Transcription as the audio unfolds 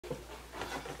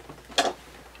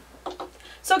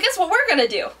So guess what we're gonna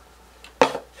do?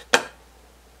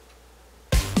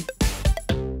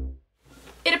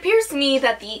 It appears to me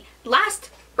that the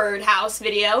last Birdhouse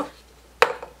video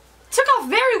took off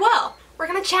very well. We're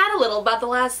gonna chat a little about the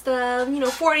last,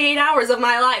 48 hours of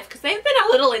my life, because they've been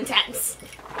a little intense.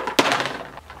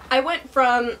 I went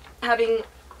from having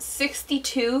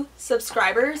 62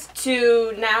 subscribers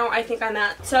to now I think I'm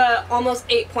at almost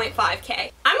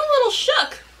 8.5K. I'm a little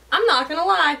shook, I'm not gonna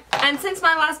lie. And since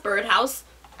my last Birdhouse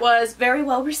was very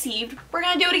well received, we're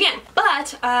gonna do it again.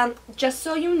 But, just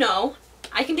so you know,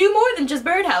 I can do more than just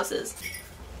birdhouses.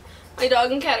 My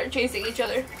dog and cat are chasing each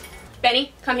other.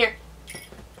 Benny, come here.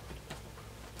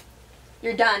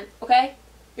 You're done, okay?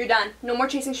 You're done. No more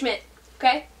chasing Schmidt,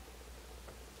 okay?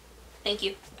 Thank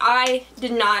you. I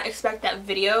did not expect that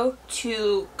video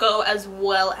to go as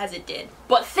well as it did.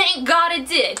 But thank God it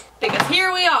did, because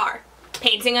here we are,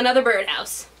 painting another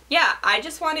birdhouse. Yeah, I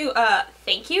just want to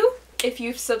thank you if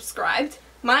you've subscribed.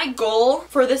 My goal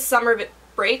for this summer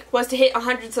break was to hit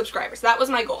 100 subscribers. That was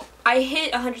my goal. I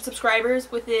hit 100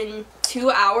 subscribers within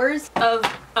 2 hours of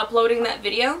uploading that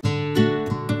video.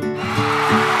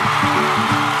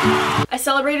 I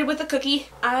celebrated with a cookie.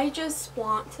 I just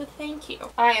want to thank you.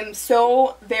 I am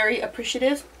so very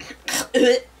appreciative.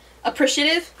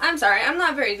 Appreciative? I'm sorry, I'm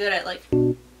not very good at like...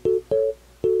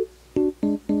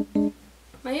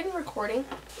 Am I even recording?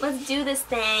 Let's do this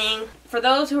thing. For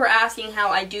those who are asking how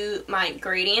I do my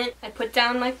gradient, I put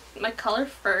down my color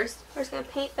first. We're just gonna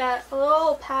paint that a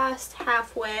little past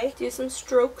halfway. Do some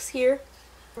strokes here.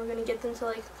 We're gonna get them to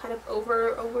like kind of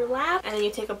overlap. And then you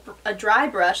take a dry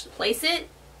brush, place it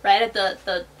right at the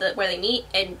where they meet,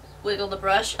 and wiggle the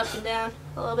brush up and down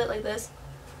a little bit like this.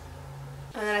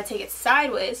 And then I take it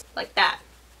sideways like that.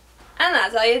 And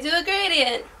that's how you do a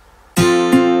gradient.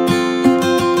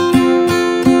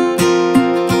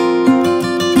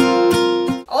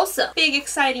 Also, big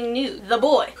exciting news. The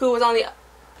boy who was on the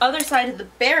other side of the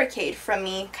barricade from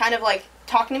me, kind of like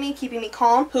talking to me, keeping me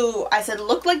calm, who I said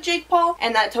looked like Jake Paul,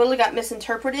 and that totally got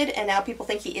misinterpreted, and now people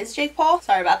think he is Jake Paul.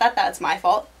 Sorry about that, that's my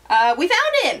fault. We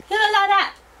found him!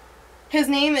 His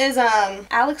name is,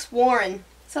 Alex Warren.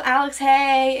 So Alex,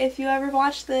 hey, if you ever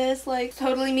watch this, like,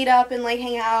 totally meet up and, like,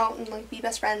 hang out and, like, be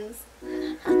best friends.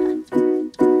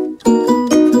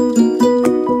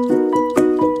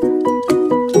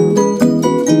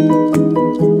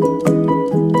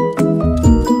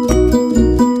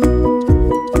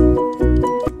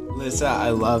 Lisa, I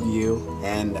love you,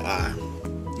 and,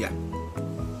 yeah.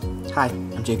 Hi,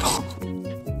 I'm Jake Paul.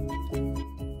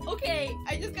 Okay,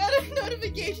 I just got a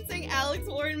notification saying Alex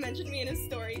Warren mentioned me in his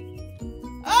story.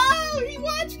 Oh, he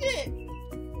watched it!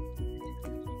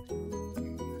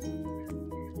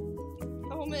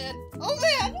 Oh man. Oh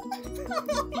man!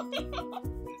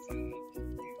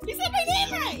 He said my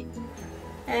name right!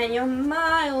 And you're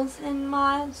miles and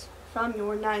miles from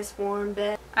your nice warm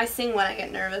bed. I sing when I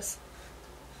get nervous.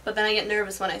 But then I get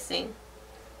nervous when I sing.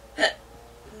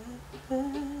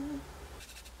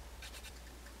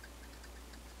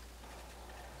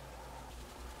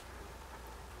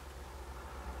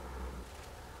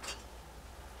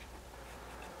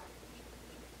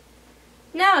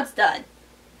 Now it's done.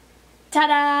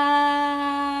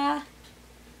 Ta-da!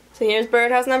 So here's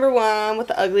birdhouse number 1 with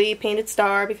the ugly painted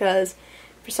star, because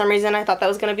for some reason I thought that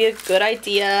was going to be a good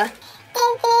idea.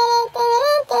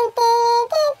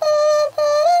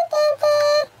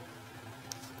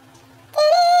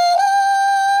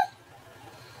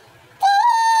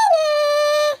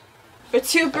 With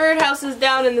 2 birdhouses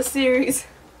down in the series,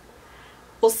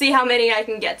 we'll see how many I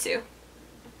can get to.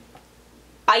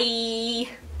 Bye!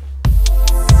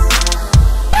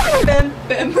 Bim,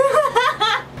 bim.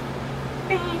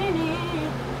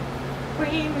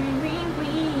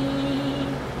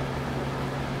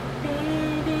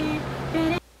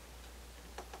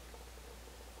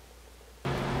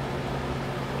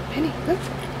 Penny, look.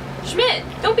 Schmidt,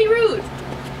 don't be rude.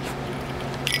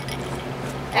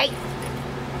 Hey.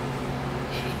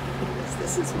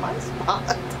 This is my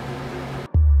spot.